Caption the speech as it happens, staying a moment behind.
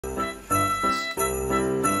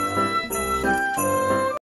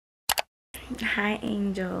Hi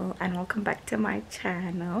Angel, and welcome back to my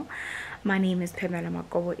channel. My name is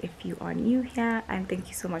Makobo if you are new here, and thank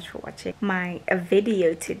you so much for watching my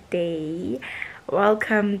video today.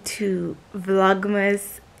 Welcome to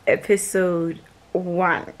Vlogmas episode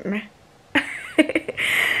 1.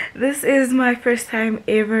 This is my first time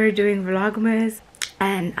ever doing Vlogmas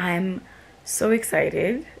and I'm so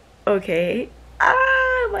excited. Okay,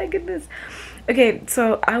 my goodness. Okay,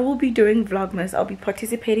 so I will be doing Vlogmas. I'll be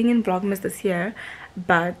participating in Vlogmas this year,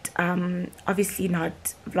 but obviously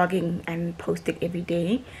not vlogging and posting every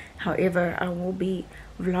day. However, I will be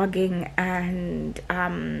vlogging and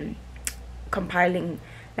compiling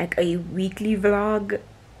like a weekly vlog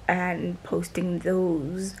and posting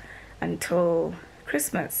those until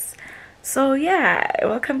Christmas. So yeah,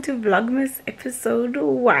 welcome to Vlogmas episode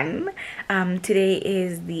 1. Today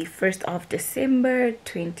is the 1st of December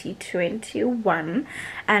 2021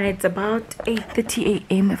 and it's about 8:30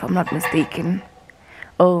 a.m. if I'm not mistaken.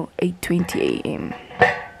 Oh, 8:20 a.m.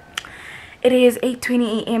 It is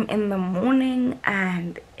 8:20 a.m. in the morning,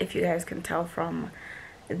 and if you guys can tell from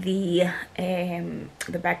the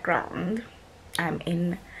background, I'm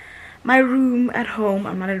in my room at home.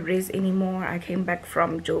 I'm not at Riz anymore. I came back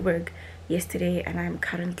from Joburg yesterday and I'm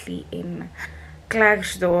currently in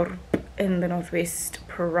Klerksdorp in the Northwest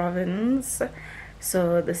Province.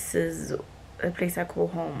 So this is a place I call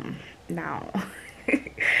home now.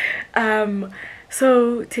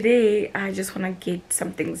 So today I just want to get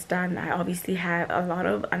some things done. I obviously have a lot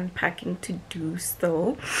of unpacking to do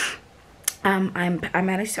still. I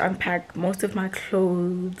managed to unpack most of my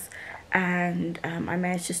clothes, and I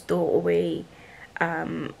managed to store away a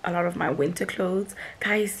lot of my winter clothes.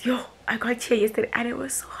 Guys, I got here yesterday and it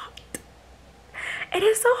was so hot. It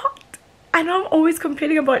is so hot. I know I'm always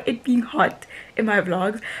complaining about it being hot in my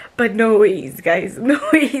vlogs, but no ways, guys, no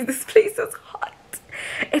ways. This place is hot.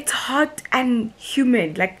 It's hot and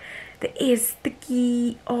humid, like the air is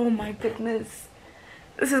sticky. Oh my goodness,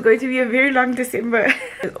 this is going to be a very long December.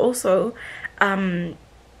 Also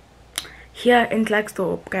here in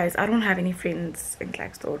Klerksdorp, guys, I don't have any friends in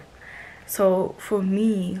Klerksdorp. So for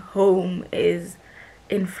me, home is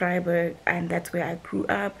in Freiburg, and that's where I grew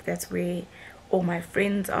up. That's where all my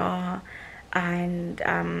friends are. And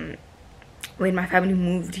when my family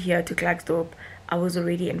moved here to Klerksdorp, I was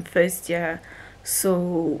already in first year,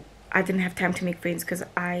 so I didn't have time to make friends because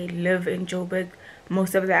I live in Joburg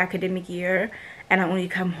most of the academic year, and I only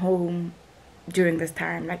come home during this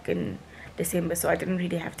time, like in December. So I didn't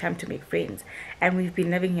really have time to make friends, and we've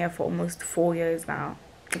been living here for almost 4 years now.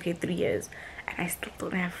 Okay, 3 years, and I still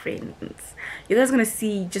don't have friends. You guys are gonna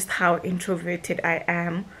see just how introverted I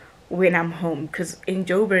am when I'm home, because in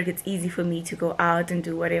Joburg it's easy for me to go out and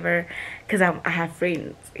do whatever because I have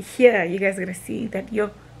friends. Here you guys are gonna see that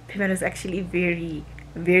your Pimela is actually very,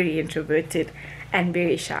 very introverted and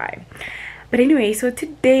very shy. But anyway, so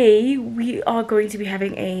today we are going to be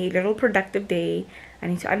having a little productive day. I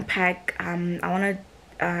need to unpack. I want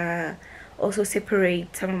to also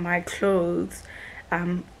separate some of my clothes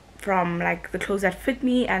from like the clothes that fit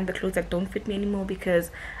me and the clothes that don't fit me anymore, because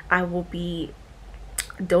I will be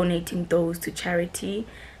donating those to charity.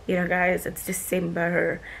 You know, guys, it's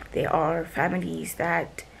December. There are families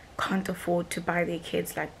that can't afford to buy their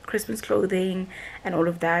kids like Christmas clothing and all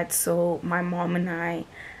of that. So my mom and I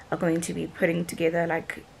are going to be putting together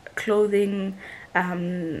like clothing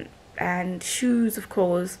and shoes, of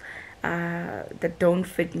course, that don't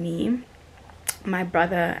fit me, my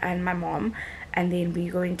brother and my mom. And then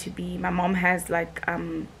we're going to be, my mom has like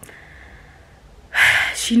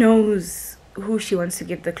she knows who she wants to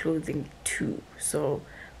give the clothing to, so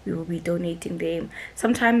we will be donating them.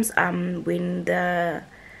 Sometimes when the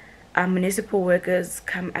municipal workers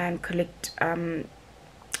come and collect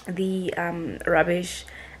the rubbish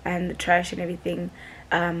and the trash and everything,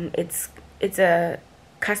 it's a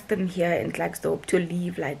custom here in Klerksdorp to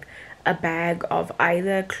leave like a bag of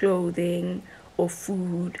either clothing or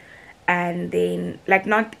food, and then like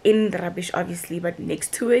not in the rubbish obviously, but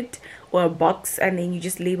next to it, or a box, and then you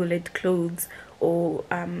just label it clothes or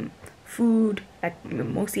food, like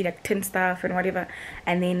mostly like tin stuff and whatever,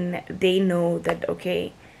 and then they know that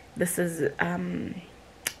okay, this is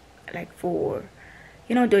like for,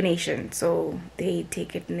 you know, donation. So they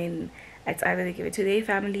take it, and then it's either they give it to their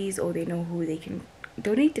families or they know who they can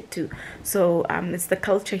donate it to. So it's the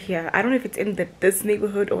culture here. I don't know if it's in this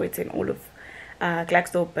neighborhood or it's in all of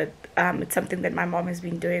Klerksdorp, but it's something that my mom has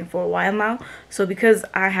been doing for a while now. So because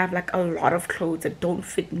I have like a lot of clothes that don't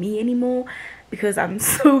fit me anymore, because I'm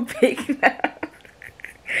so big now,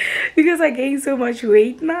 because I gained so much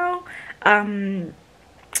weight now,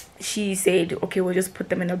 she said okay, we'll just put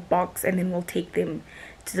them in a box and then we'll take them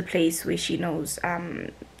to the place where she knows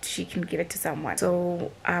she can give it to someone.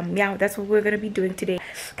 So yeah, that's what we're gonna be doing today.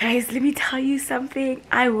 Guys, let me tell you something.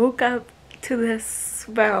 I woke up to the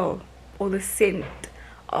smell or the scent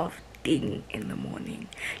of ding in the morning.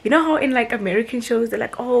 You know how in like American shows they're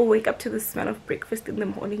like, oh, wake up to the smell of breakfast in the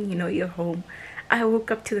morning, you know you're home. I woke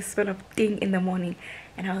up to the smell of ding in the morning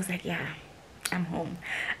and I was like, yeah, I'm home.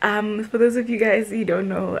 For those of you guys who don't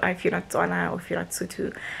know, if you're not MoTswana or if you're not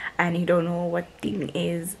Sotho and you don't know what ding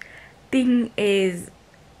is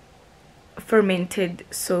fermented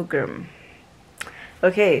sorghum.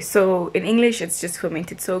 Okay, so in English it's just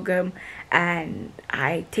fermented sorghum, and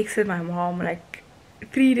I texted my mom like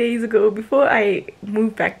 3 days ago before I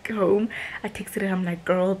moved back home. I texted her, I'm like,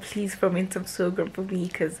 girl, please ferment some sorghum for me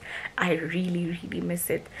because I really miss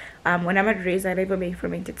it. When I'm at Ray's, I never make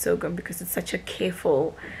fermented sorghum because it's such a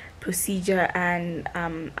careful procedure, and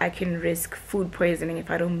I can risk food poisoning if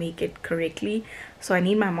I don't make it correctly. So I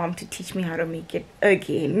need my mom to teach me how to make it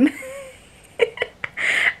again.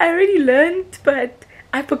 I already learned, but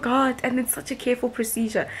I forgot, and it's such a careful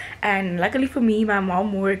procedure. And luckily for me, my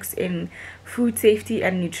mom works in food safety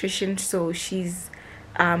and nutrition, so she's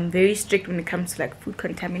very strict when it comes to like food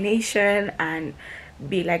contamination and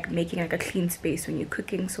be like making like a clean space when you're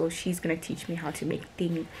cooking. So she's gonna teach me how to make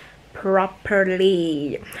things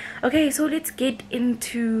properly. Okay, so let's get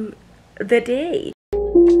into the day.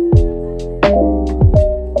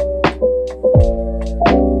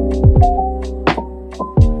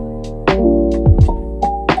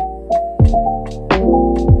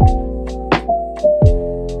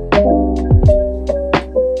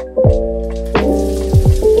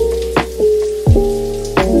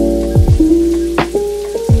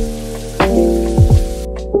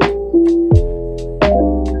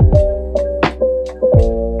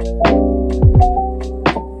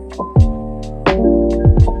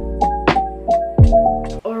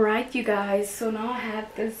 You guys, so now I have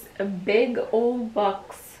this big old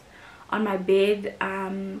box on my bed.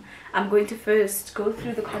 I'm going to first go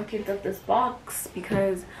through the contents of this box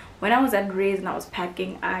because when I was at Ray's and I was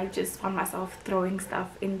packing, I just found myself throwing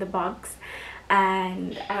stuff in the box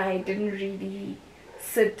and I didn't really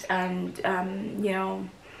sit and you know,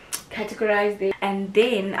 categorize it. And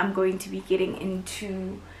then I'm going to be getting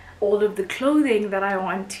into all of the clothing that I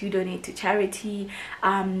want to donate to charity.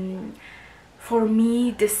 For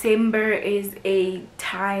me, December is a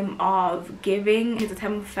time of giving. It's a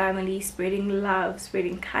time of family, spreading love,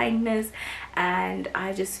 spreading kindness, and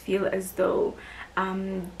I just feel as though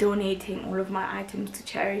donating all of my items to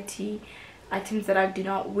charity, items that I do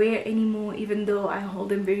not wear anymore, even though I hold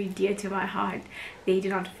them very dear to my heart. They do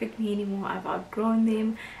not fit me anymore. I've outgrown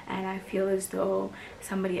them, and I feel as though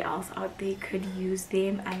somebody else out there could use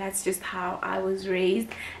them, and that's just how I was raised,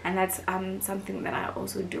 and that's something that I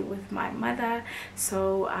also do with my mother.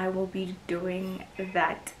 So I will be doing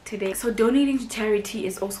that today. So donating to charity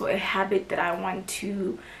is also a habit that I want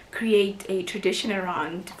to create a tradition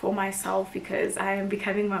around for myself, because I am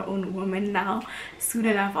becoming my own woman now. Soon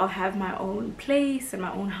enough I'll have my own place and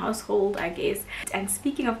my own household, I guess. And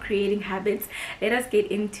speaking of creating habits, let us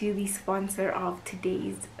get into the sponsor of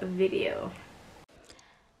today's video.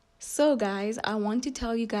 So guys, I want to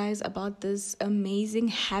tell you guys about this amazing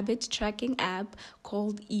habit tracking app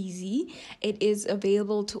called Easy. It is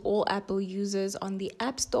available to all Apple users on the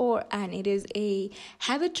App Store, and it is a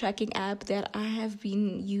habit tracking app that I have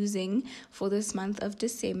been using for this month of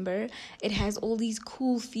December. It has all these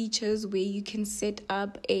cool features where you can set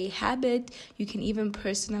up a habit, you can even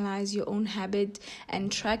personalize your own habit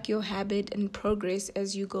and track your habit and progress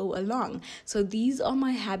as you go along. So these are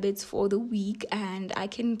my habits for the week, and I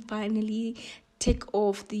can finally tick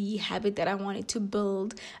off the habit that I wanted to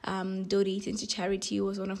build. Donating to charity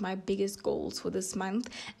was one of my biggest goals for this month,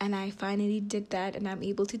 and I finally did that, and I'm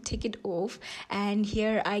able to tick it off. And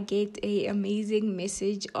here I get a amazing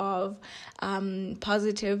message of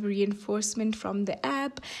positive reinforcement from the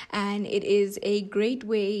app, and it is a great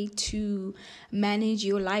way to manage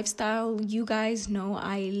your lifestyle. You guys know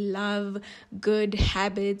I love good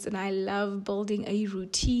habits and I love building a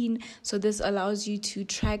routine, so this allows you to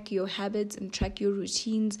track your habits and track your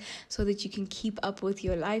routines so that you can keep up with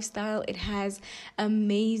your lifestyle. It has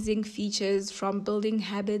amazing features, from building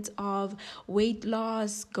habits of weight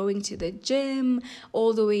loss, going to the gym,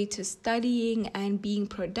 all the way to studying and being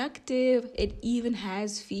productive. It even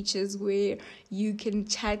has features where you can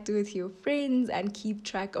chat with your friends and keep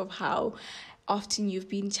track of how often you've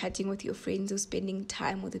been chatting with your friends or spending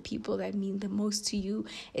time with the people that mean the most to you,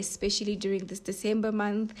 especially during this December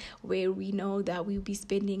month where we know that we'll be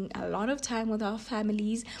spending a lot of time with our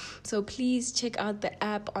families. So please check out the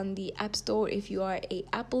app on the App Store if you are a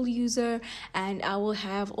Apple user, and I will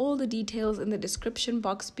have all the details in the description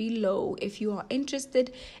box below if you are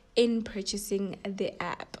interested in purchasing the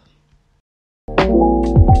app.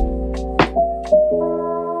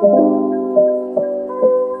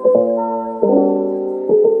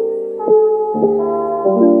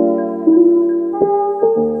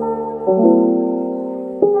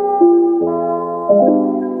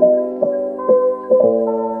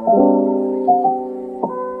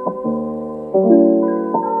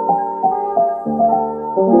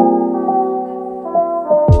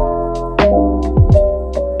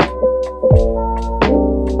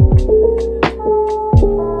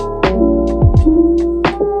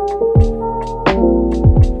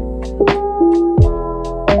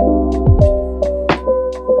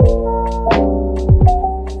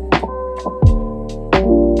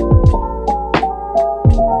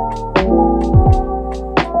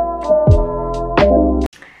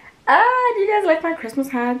 Like my Christmas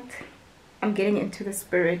hat. I'm getting into the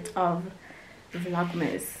spirit of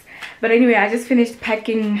Vlogmas. But anyway, I just finished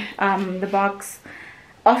packing the box.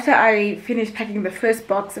 After I finished packing the first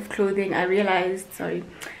box of clothing, I realized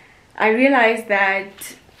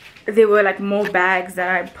that there were like more bags that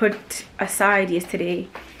I put aside yesterday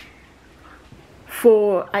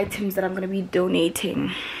for items that I'm going to be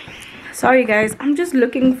donating. Sorry guys, I'm just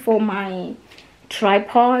looking for my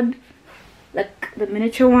tripod, like the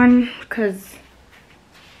miniature one, because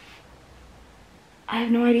I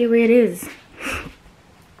have no idea where it is,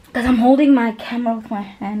 because I'm holding my camera with my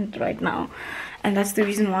hand right now, and that's the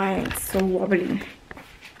reason why it's so wobbly.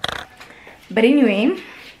 But anyway,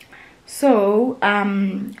 so I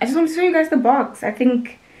just want to show you guys the box. I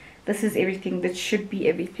think this is everything. That should be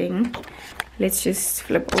everything. Let's just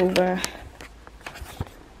flip over.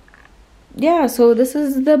 Yeah, so this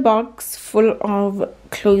is the box full of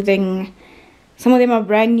clothing. Some of them are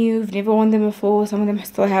brand new, I've never worn them before. Some of them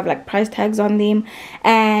still have like price tags on them.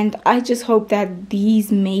 And I just hope that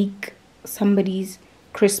these make somebody's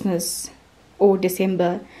Christmas or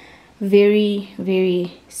December very,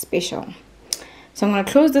 very special. So I'm going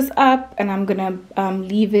to close this up and I'm going to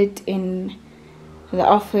leave it in the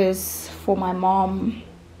office for my mom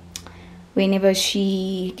whenever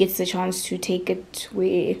she gets the chance to take it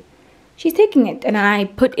where she's taking it. And I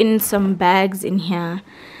put in some bags in here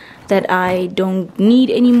that I don't need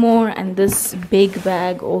anymore, and this big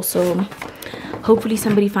bag also, hopefully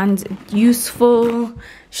somebody finds it useful.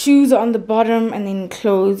 Shoes are on the bottom and then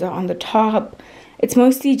clothes are on the top. It's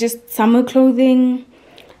mostly just summer clothing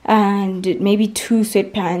and maybe 2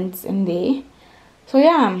 sweatpants in there. So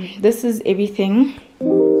yeah, this is everything.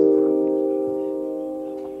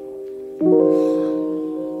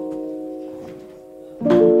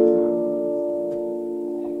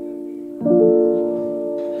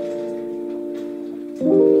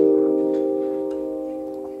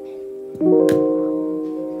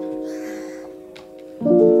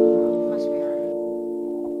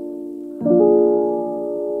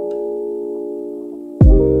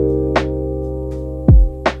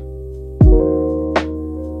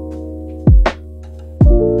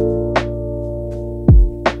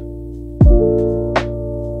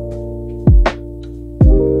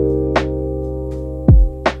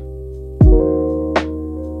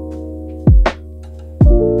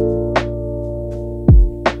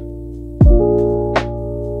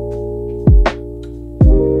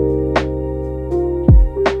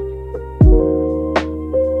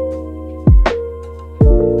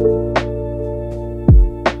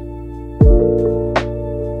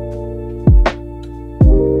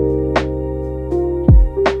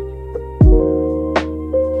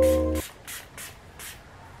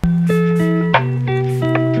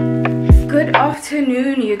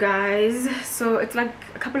 Afternoon, you guys. So it's like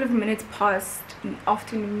a couple of minutes past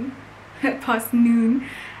afternoon past noon,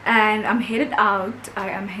 and I'm headed out. I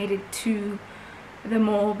am headed to the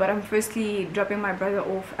mall, but I'm firstly dropping my brother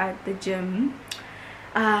off at the gym.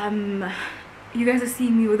 You guys are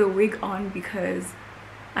seeing me with a wig on because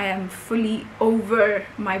I am fully over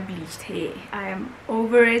my bleached hair. I am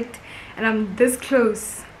over it, and I'm this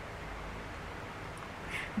close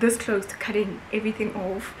to cutting everything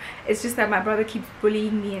off. It's just that my brother keeps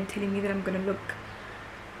bullying me and telling me that I'm gonna look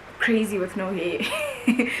crazy with no hair.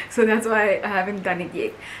 So that's why I haven't done it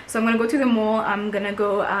yet. So I'm gonna go to the mall. I'm gonna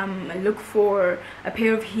go look for a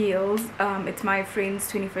pair of heels. It's my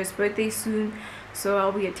friend's 21st birthday soon, so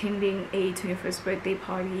I'll be attending a 21st birthday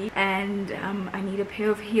party, and I need a pair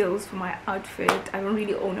of heels for my outfit. I don't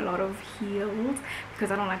really own a lot of heels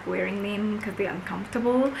because I don't like wearing them because they're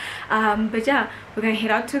uncomfortable. But yeah, we're gonna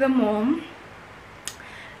head out to the mall,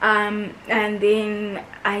 and then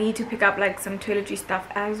I need to pick up like some toiletry stuff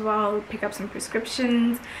as well, pick up some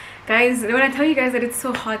prescriptions. Guys, when I tell you guys that it's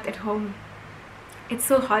so hot at home, it's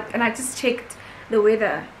so hot, and I just checked the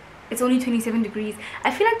weather, it's only 27 degrees.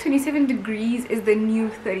 I feel like 27 degrees is the new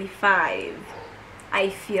 35, I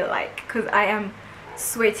feel like, because I am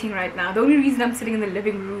sweating right now. The only reason I'm sitting in the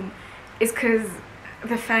living room is because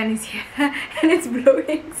the fan is here and it's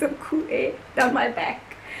blowing some cool air down my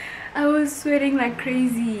back. I was sweating like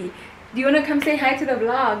crazy. Do you want to come say hi to the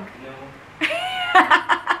vlog? No.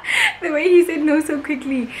 The way he said no so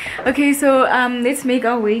quickly. Okay, so let's make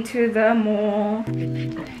our way to the mall.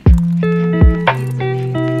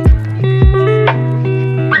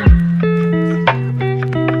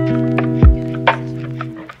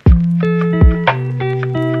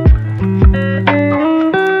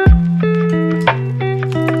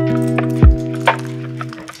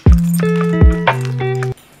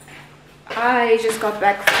 I just got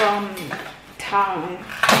back from town.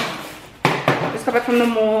 Just got back from the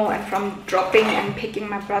mall and from dropping and picking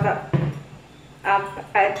my brother up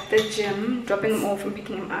at the gym, dropping him off and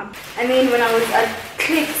picking him up. And then when I was at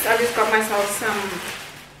Clicks, I just got myself some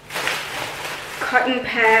cotton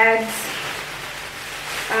pads,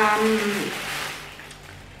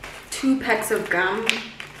 2 packs of gum,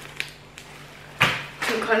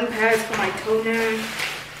 2 cotton pads for my toner,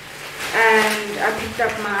 and I picked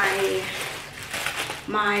up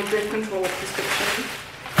my birth control prescription.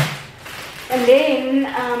 And then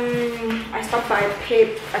I stopped by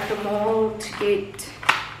Pep at the mall to get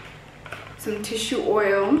some tissue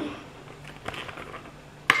oil.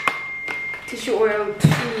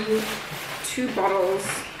 Two bottles.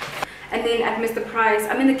 And then at Mr. Price,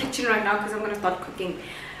 I'm in the kitchen right now because I'm gonna start cooking.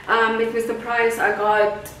 At Mr. Price, I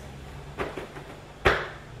got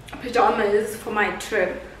pajamas for my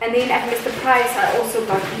trip. And then at Mr. Price, I also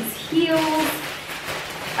got these heels.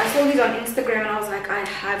 I saw these on Instagram and I was like, I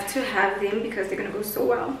have to have them because they're gonna go so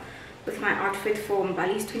well with my outfit for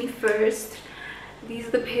Mbali's 21st. These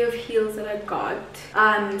are the pair of heels that I got.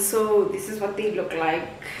 So this is what they look like.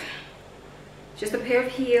 Just a pair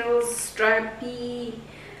of heels, stripy,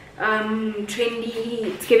 trendy.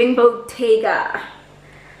 It's giving Bottega.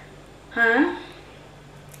 Huh?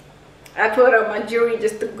 I put on my jewelry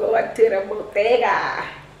just to go out to the Bottega.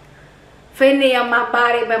 Fendi on my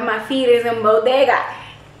body, but my feet is in Bottega.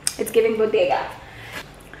 It's giving Bottega.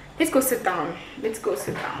 Let's go sit down. Let's go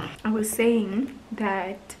sit down. I was saying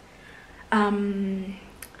that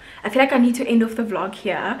I feel like I need to end off the vlog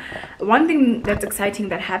here. One thing that's exciting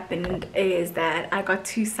that happened is that I got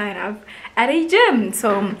to sign up at a gym.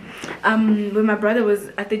 So when my brother was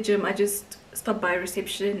at the gym, I just stopped by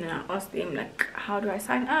reception and I asked them like, how do I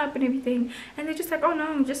sign up and everything, and they're just like, oh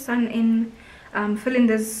no, just sign in, fill in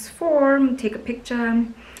this form, take a picture,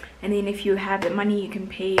 and then if you have the money you can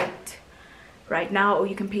pay it right now or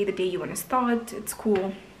you can pay the day you want to start. It's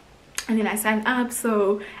cool. And then I signed up,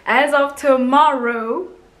 so as of tomorrow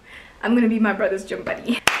I'm gonna be my brother's gym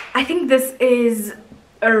buddy. I think this is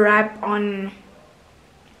a wrap on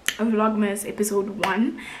a Vlogmas episode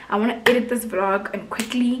 1. I want to edit this vlog and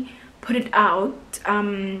quickly put it out.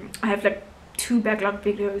 I have like 2 backlog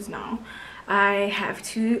videos now I have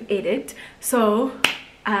to edit, so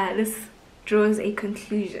this draws a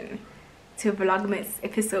conclusion to Vlogmas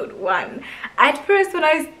episode 1. At first, when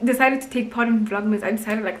I decided to take part in Vlogmas, I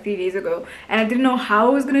decided like 3 days ago, and I didn't know how I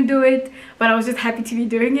was gonna do it, but I was just happy to be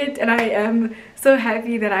doing it, and I am so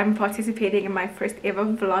happy that I'm participating in my first ever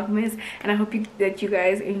Vlogmas. And I hope that you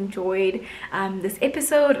guys enjoyed this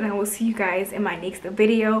episode, and I will see you guys in my next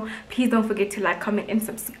video. Please don't forget to like, comment, and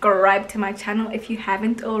subscribe to my channel if you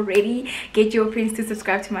haven't already. Get your friends to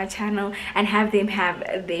subscribe to my channel and have them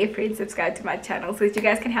have their friends subscribe to my channel so that you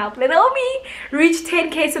guys can help little me reach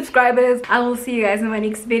 10K subscribers. I will see you guys in my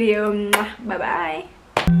next video. Bye bye.